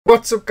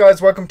What's up,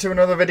 guys? Welcome to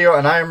another video,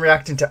 and I am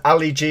reacting to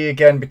alig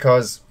again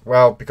because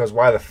why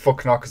the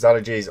fuck not, because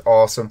alig is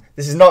awesome.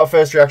 This is not a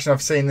first reaction.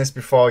 I've seen this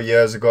before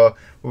years ago,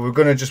 but we're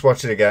going to just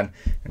watch it again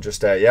and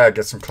just yeah,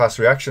 get some class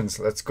reactions.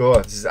 Let's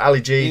go. This is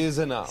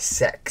alig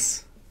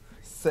sex.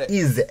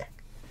 Easy.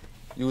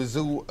 You has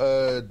all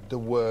heard the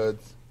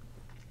words.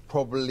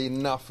 Probably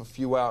enough of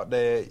you out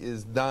there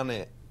is done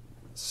it.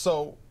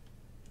 So,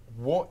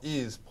 what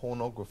is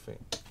pornography?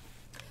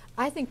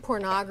 I think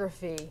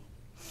pornography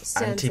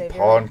sends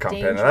anti-porn a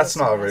campaign. very That's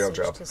not a real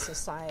message job to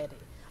society.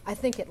 I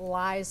think it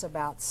lies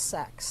about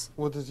sex.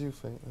 What did you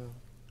think?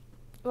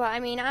 Well, I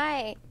mean,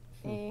 I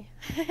enjoy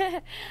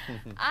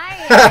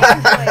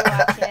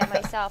watching it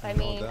myself. I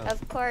mean,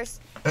 of course,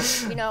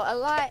 you know, a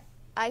lot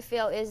I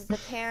feel is the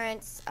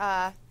parents,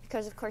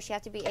 because of course you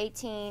have to be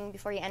 18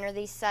 before you enter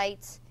these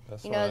sites.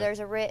 That's you know, right. there's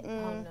a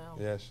written,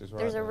 Yeah, she's right.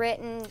 there's a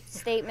written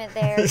statement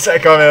there. It's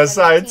like on our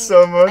side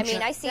so much. I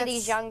mean, I see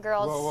these young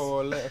girls.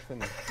 Whoa, let her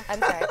finish. I'm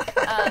sorry.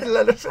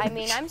 Let her finish. I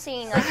mean, I'm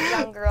seeing like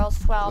young girls,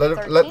 12,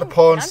 13. Let the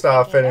porn and I'm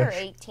star thinking finish.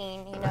 They're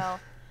 18, you know.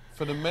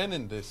 For the men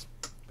in this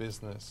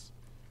business,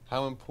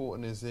 how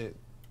important is it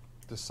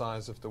the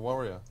size of the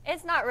warrior?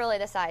 It's not really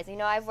the size. You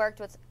know, I've worked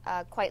with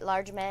quite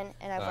large men,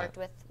 and I've worked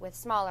with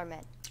smaller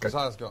men. Because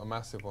I've got a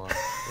massive one,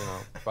 you know.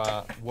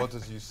 But what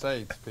does you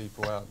say to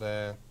people out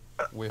there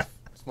with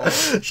smaller?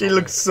 She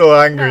looks so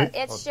angry. But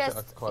it's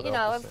just, you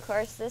know, of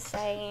course, the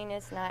saying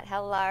is not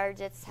how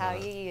large, it's how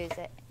you use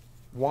it.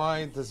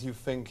 Why does you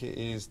think it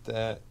is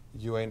that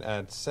you ain't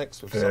had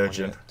sex with Virgin.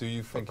 someone yet? Do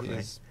you think it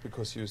is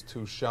because you was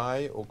too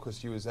shy, or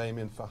because you was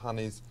aiming for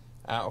honeys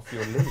out of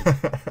your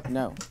league?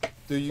 No.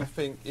 Do you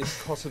think it's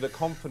because of the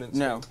confidence?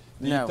 No.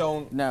 Thing? You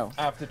don't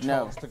have the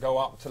chance to go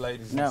up to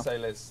ladies and say,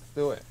 let's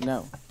do it?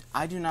 No.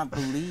 I do not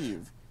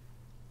believe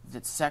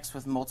that sex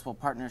with multiple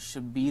partners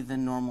should be the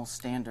normal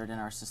standard in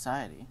our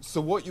society. So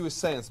what you were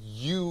saying is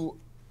you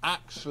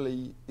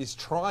actually is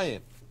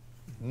trying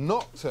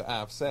not to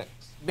have sex.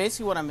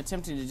 Basically what I'm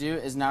attempting to do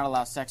is not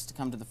allow sex to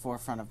come to the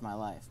forefront of my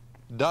life.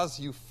 Does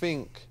you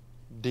think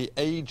the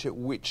age at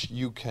which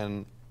you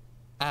can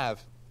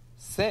have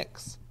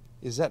sex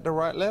is at the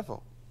right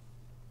level?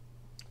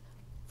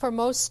 For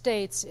most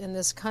states in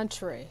this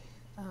country,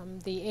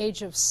 the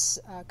age of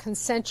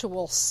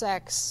consensual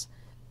sex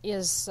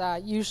is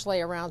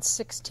usually around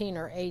 16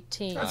 or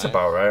 18. That's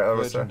about right, I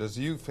would say. Virgin, does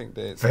you think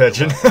that it's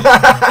Virgin.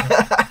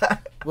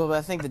 Well, but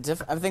I think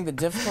the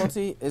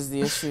difficulty is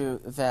the issue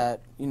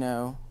that, you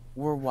know,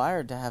 we're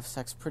wired to have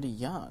sex pretty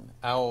young.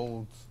 How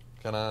old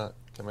can I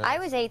come in? I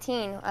was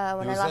 18 when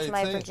I lost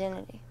my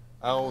virginity.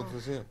 How old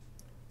was you?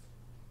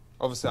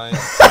 Obviously, I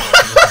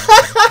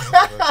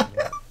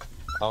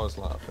was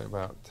like, I think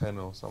about 10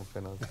 or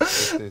something. I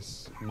was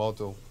this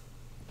model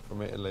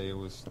from Italy who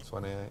was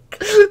 28.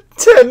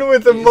 10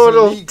 with a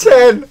model.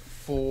 10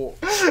 for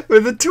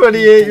with a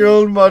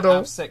 28-year-old model.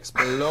 Have sex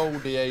below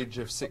the age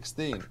of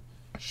 16.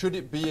 Should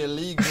it be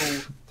illegal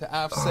to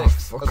have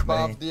sex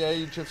above the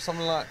age of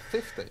something like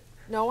 50?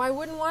 No, I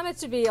wouldn't want it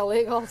to be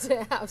illegal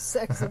to have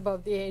sex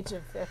above the age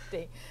of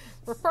 50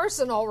 for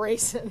personal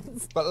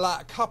reasons. But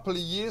like a couple of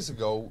years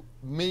ago,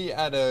 me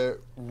had a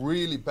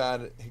really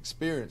bad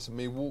experience, and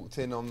me walked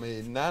in on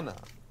me nana.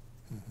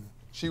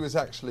 She was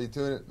actually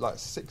doing it like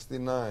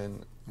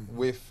 69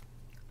 with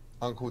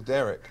Uncle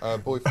Derek,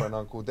 boyfriend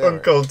Uncle Derek.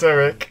 Uncle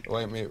Derek. Who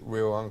ain't me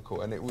real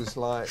uncle. And it was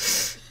like,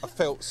 I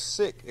felt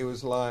sick. It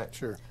was like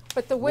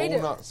But the way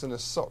walnuts in a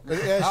sock.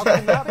 How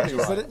can that be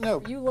right?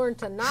 to you learn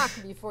to knock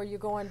before you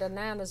go into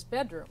Nana's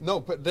bedroom. No,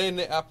 but then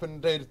it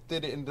happened, they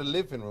did it in the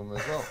living room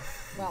as well.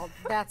 Well,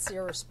 that's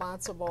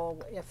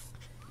irresponsible if,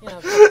 you know,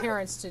 for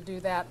parents to do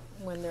that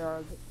when there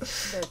are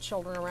their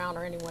children around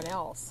or anyone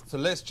else. So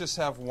let's just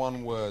have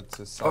one word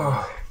to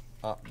sum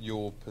up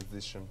your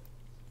position.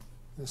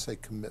 Let's say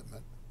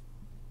commitment.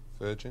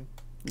 Virgin?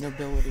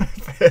 Nobility.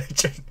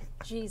 Virgin.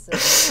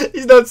 Jesus.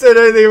 He's not saying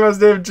anything about his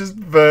name, just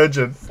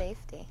virgin.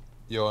 Safety.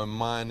 Yo, and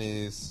mine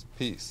is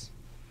peace.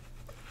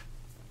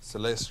 So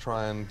let's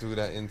try and do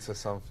that into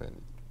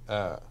something.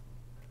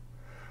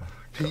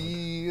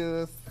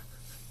 Peace.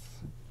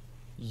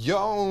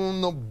 Your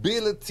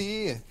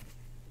nobility.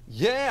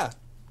 Yeah.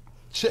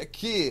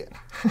 Check it.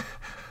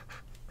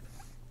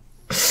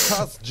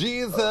 'Cause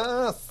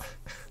Jesus.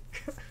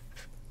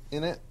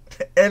 In it.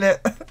 In it.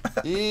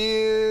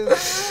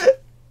 Is.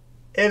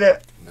 In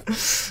it.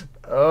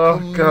 Oh,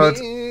 God.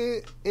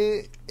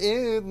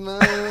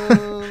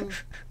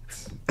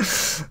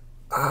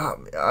 Ah,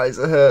 my eyes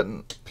are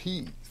hurting.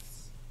 Peace.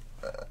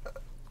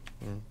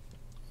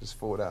 Just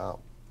thought that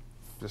out.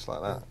 Just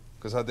like that.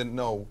 Because I didn't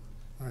know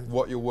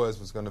what your words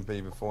was going to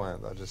be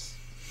beforehand. That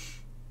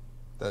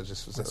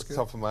just was at the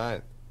top of my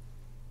head.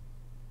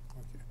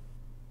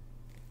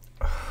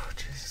 Oh,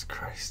 Jesus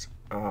Christ.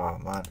 Oh,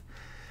 man.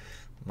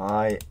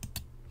 My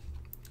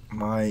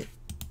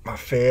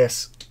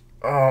face.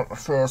 Oh, my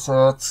face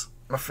hurts.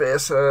 My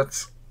face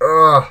hurts.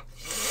 Oh.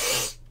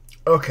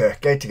 Okay,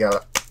 get it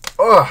together.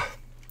 Oh.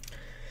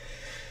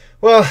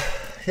 Well,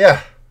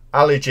 yeah.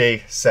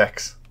 alig,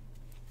 sex.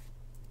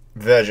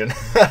 Virgin.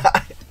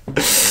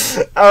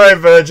 Alright,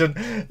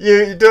 Virgin.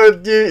 You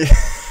don't. You.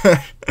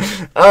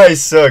 Oh,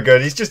 he's so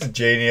good. He's just a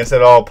genius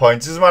at all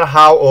points. Doesn't matter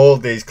how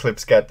old these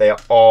clips get, they are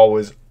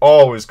always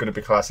going to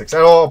be classics.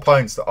 At all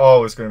points, they're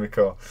always going to be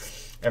cool.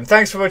 And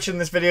thanks for watching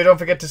this video. Don't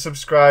forget to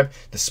subscribe.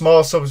 The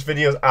small subs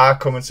videos are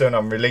coming soon.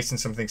 I'm releasing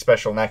something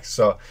special next.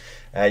 So,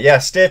 yeah,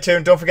 stay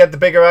tuned. Don't forget, the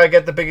bigger I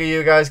get, the bigger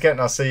you guys get.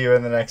 And I'll see you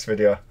in the next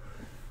video.